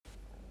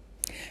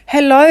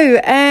Hello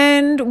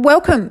and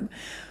welcome.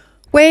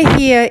 We're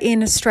here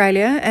in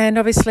Australia and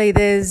obviously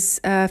there's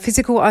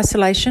physical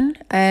isolation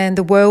and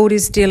the world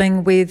is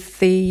dealing with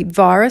the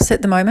virus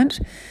at the moment.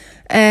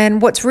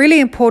 And what's really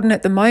important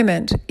at the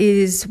moment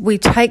is we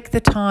take the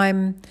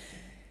time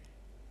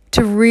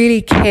to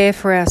really care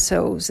for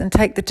ourselves and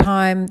take the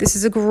time. This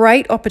is a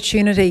great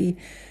opportunity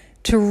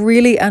to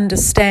really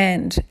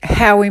understand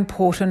how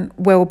important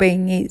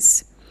well-being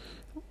is.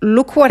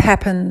 Look what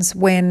happens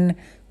when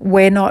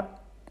we're not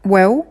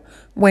well,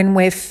 when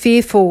we're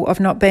fearful of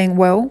not being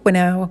well, when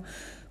our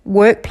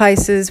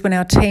workplaces, when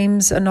our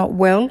teams are not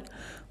well,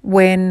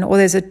 or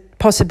there's a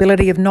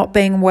possibility of not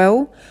being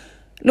well.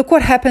 Look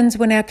what happens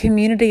when our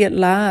community at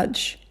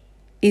large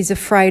is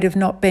afraid of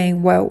not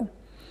being well.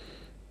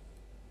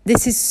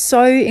 This is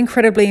so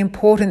incredibly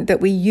important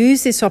that we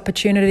use this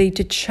opportunity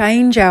to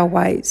change our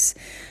ways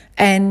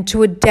and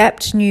to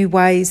adapt new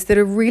ways that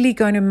are really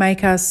going to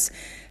make us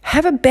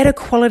have a better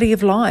quality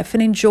of life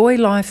and enjoy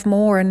life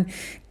more and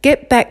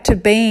get back to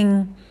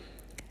being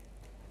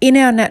in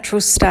our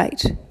natural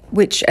state,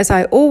 which, as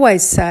I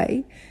always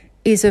say,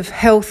 is of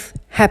health,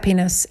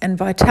 happiness and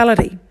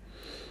vitality.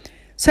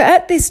 So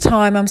at this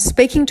time, I'm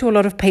speaking to a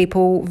lot of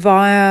people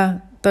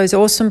via those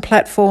awesome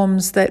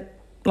platforms that,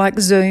 like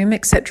Zoom,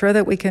 etc.,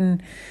 that we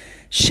can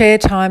share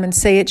time and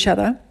see each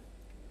other.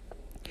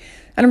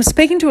 And I'm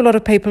speaking to a lot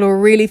of people who are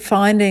really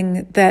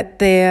finding that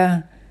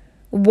they're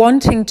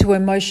wanting to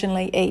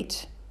emotionally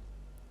eat.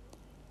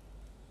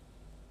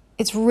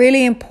 It's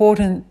really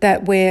important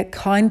that we're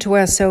kind to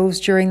ourselves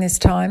during this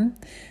time,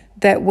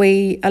 that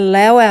we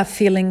allow our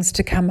feelings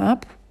to come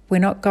up. We're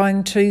not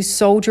going to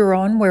soldier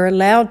on. We're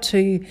allowed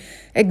to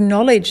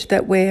acknowledge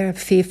that we're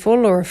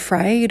fearful or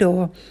afraid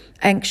or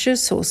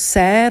anxious or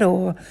sad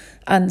or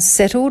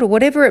unsettled or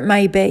whatever it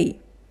may be.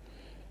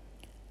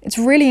 It's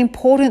really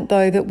important,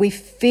 though, that we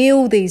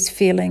feel these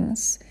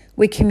feelings,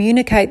 we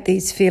communicate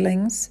these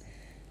feelings,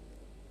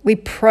 we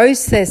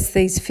process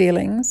these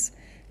feelings,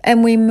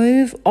 and we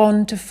move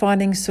on to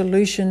finding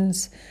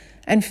solutions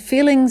and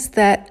feelings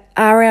that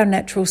are our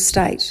natural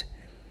state.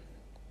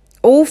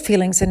 All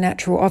feelings are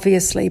natural,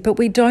 obviously, but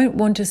we don't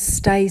want to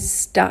stay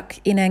stuck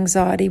in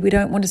anxiety. We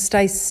don't want to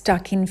stay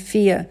stuck in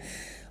fear.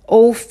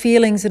 All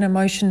feelings and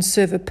emotions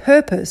serve a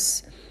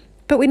purpose,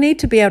 but we need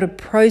to be able to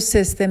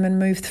process them and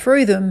move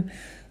through them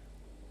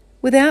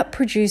without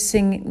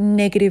producing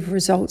negative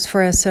results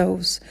for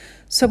ourselves.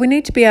 So we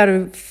need to be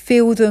able to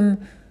feel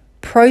them,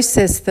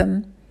 process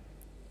them,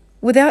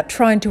 without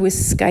trying to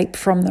escape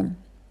from them.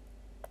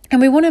 And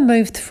we want to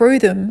move through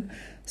them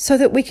so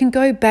that we can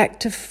go back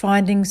to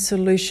finding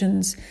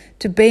solutions,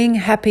 to being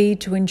happy,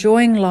 to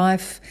enjoying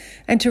life,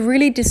 and to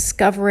really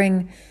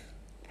discovering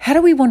how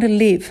do we want to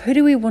live, who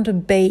do we want to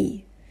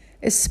be,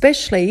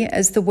 especially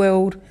as the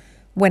world,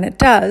 when it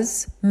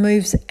does,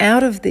 moves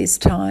out of this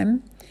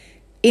time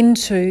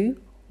into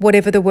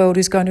whatever the world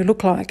is going to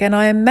look like. And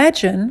I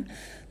imagine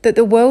that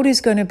the world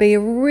is going to be a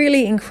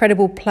really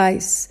incredible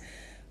place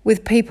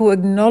with people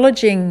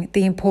acknowledging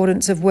the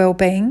importance of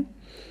well-being,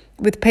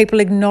 with people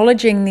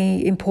acknowledging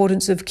the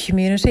importance of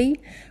community,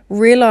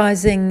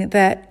 realising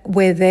that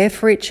we're there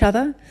for each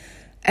other,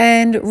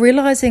 and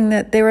realising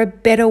that there are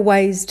better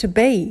ways to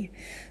be.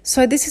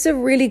 So this is a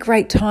really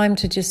great time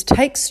to just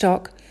take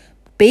stock,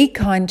 be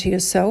kind to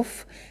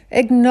yourself,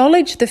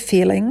 acknowledge the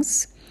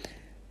feelings.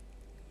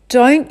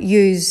 Don't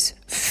use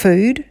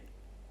food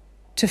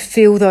to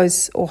feel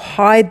those or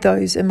hide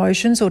those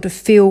emotions or to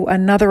feel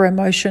another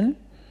emotion.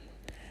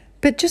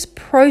 But just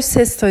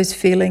process those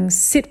feelings,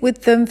 sit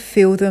with them,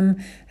 feel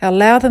them,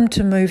 allow them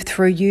to move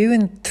through you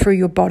and through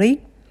your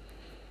body.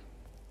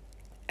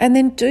 And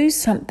then do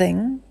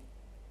something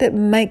that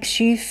makes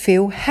you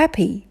feel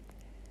happy.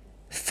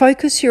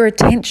 Focus your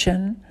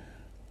attention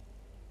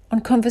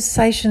on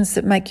conversations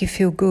that make you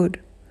feel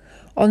good,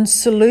 on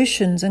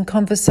solutions and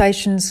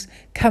conversations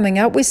coming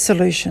up with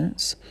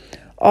solutions,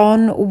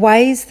 on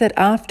ways that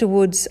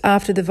afterwards,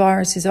 after the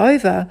virus is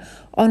over,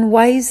 on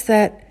ways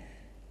that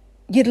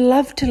you'd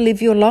love to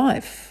live your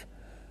life,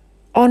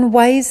 on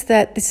ways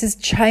that this has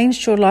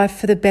changed your life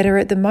for the better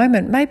at the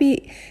moment.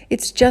 Maybe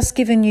it's just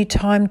given you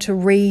time to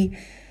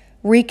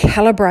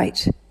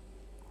recalibrate,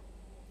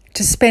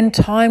 to spend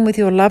time with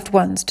your loved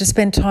ones, to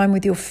spend time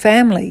with your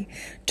family,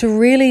 to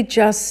really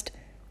just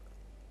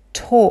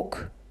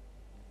talk,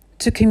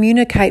 to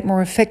communicate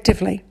more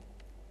effectively,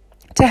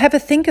 to have a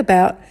think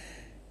about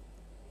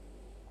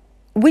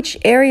which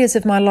areas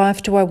of my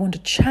life do I want to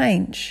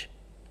change?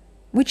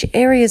 Which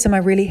areas am I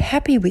really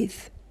happy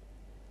with?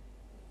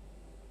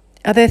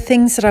 Are there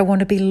things that I want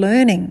to be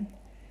learning?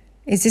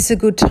 Is this a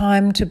good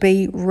time to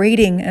be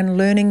reading and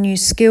learning new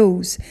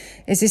skills?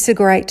 Is this a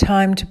great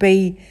time to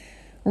be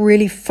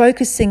really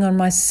focusing on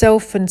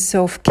myself and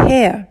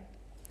self-care?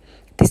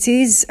 This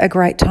is a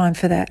great time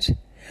for that.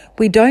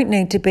 We don't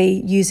need to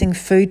be using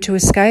food to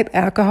escape,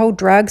 alcohol,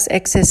 drugs,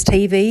 excess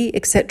TV,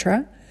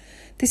 etc.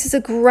 This is a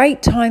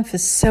great time for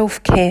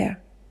self-care.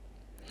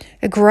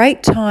 A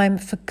great time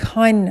for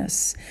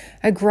kindness,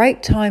 a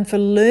great time for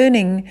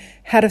learning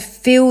how to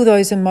feel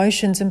those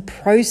emotions and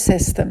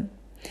process them.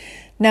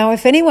 Now,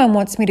 if anyone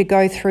wants me to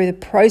go through the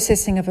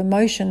processing of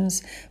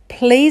emotions,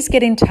 please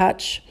get in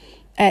touch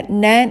at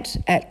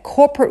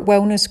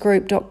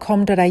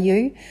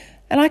nat@corporatewellnessgroup.com.au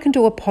and I can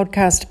do a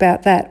podcast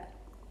about that.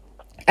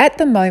 At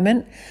the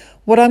moment,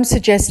 what I'm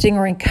suggesting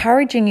or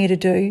encouraging you to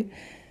do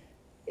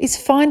is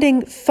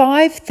finding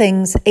 5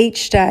 things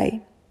each day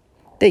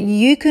that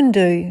you can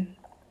do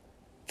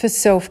for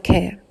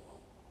self-care.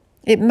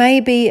 It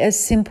may be as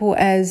simple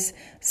as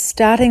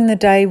starting the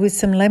day with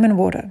some lemon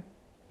water.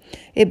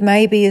 It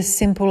may be as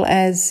simple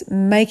as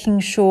making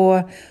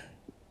sure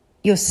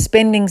you're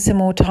spending some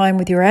more time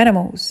with your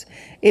animals.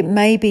 It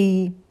may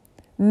be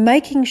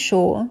making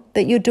sure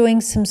that you're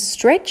doing some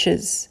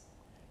stretches.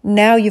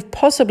 Now you've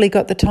possibly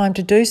got the time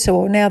to do so,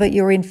 or now that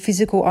you're in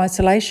physical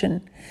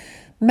isolation.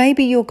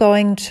 Maybe you're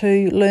going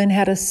to learn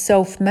how to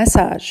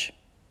self-massage.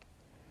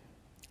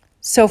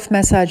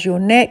 Self-massage your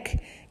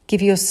neck,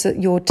 give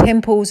your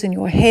temples and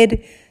your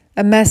head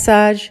a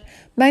massage.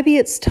 Maybe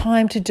it's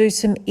time to do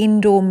some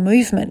indoor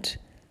movement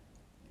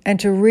and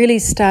to really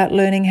start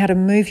learning how to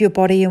move your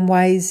body in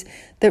ways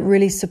that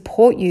really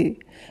support you.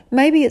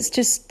 Maybe it's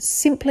just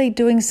simply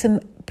doing some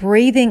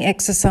breathing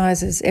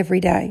exercises every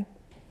day.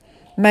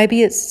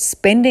 Maybe it's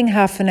spending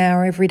half an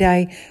hour every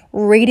day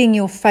reading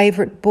your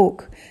favourite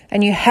book,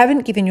 and you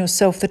haven't given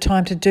yourself the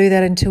time to do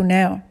that until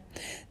now.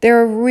 There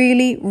are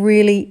really,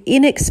 really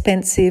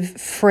inexpensive,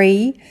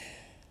 free,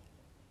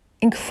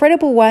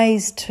 incredible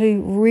ways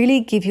to really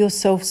give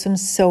yourself some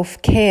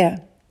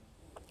self-care,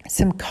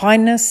 some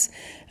kindness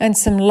and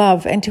some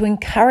love, and to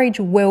encourage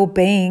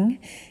well-being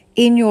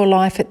in your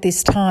life at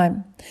this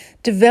time.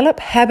 Develop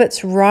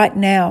habits right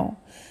now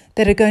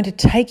that are going to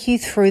take you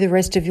through the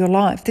rest of your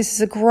life. This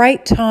is a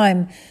great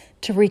time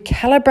to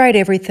recalibrate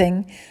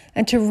everything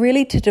and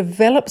to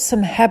develop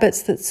some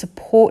habits that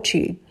support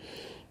you.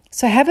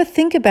 So have a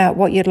think about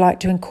what you'd like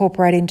to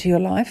incorporate into your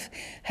life.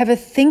 Have a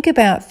think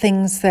about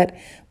things that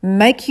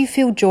make you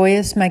feel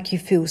joyous, make you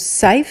feel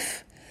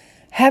safe.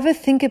 Have a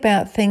think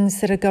about things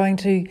that are going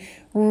to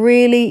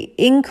really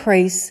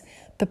increase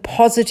the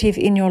positive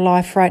in your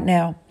life right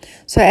now.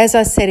 So as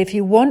I said, if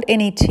you want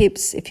any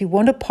tips, if you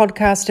want a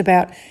podcast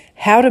about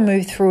how to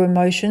move through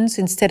emotions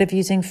instead of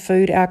using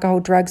food, alcohol,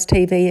 drugs,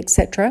 TV,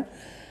 etc.,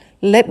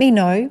 let me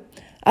know.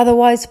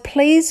 Otherwise,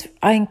 please,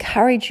 I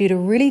encourage you to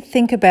really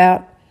think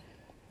about,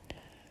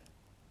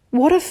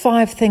 what are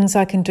 5 things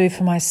I can do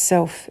for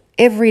myself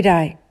every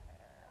day?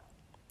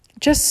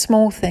 Just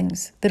small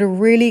things that are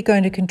really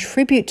going to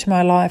contribute to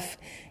my life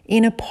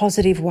in a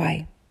positive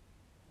way.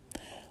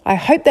 I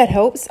hope that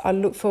helps. I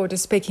look forward to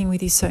speaking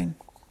with you soon.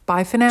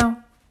 Bye for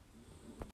now.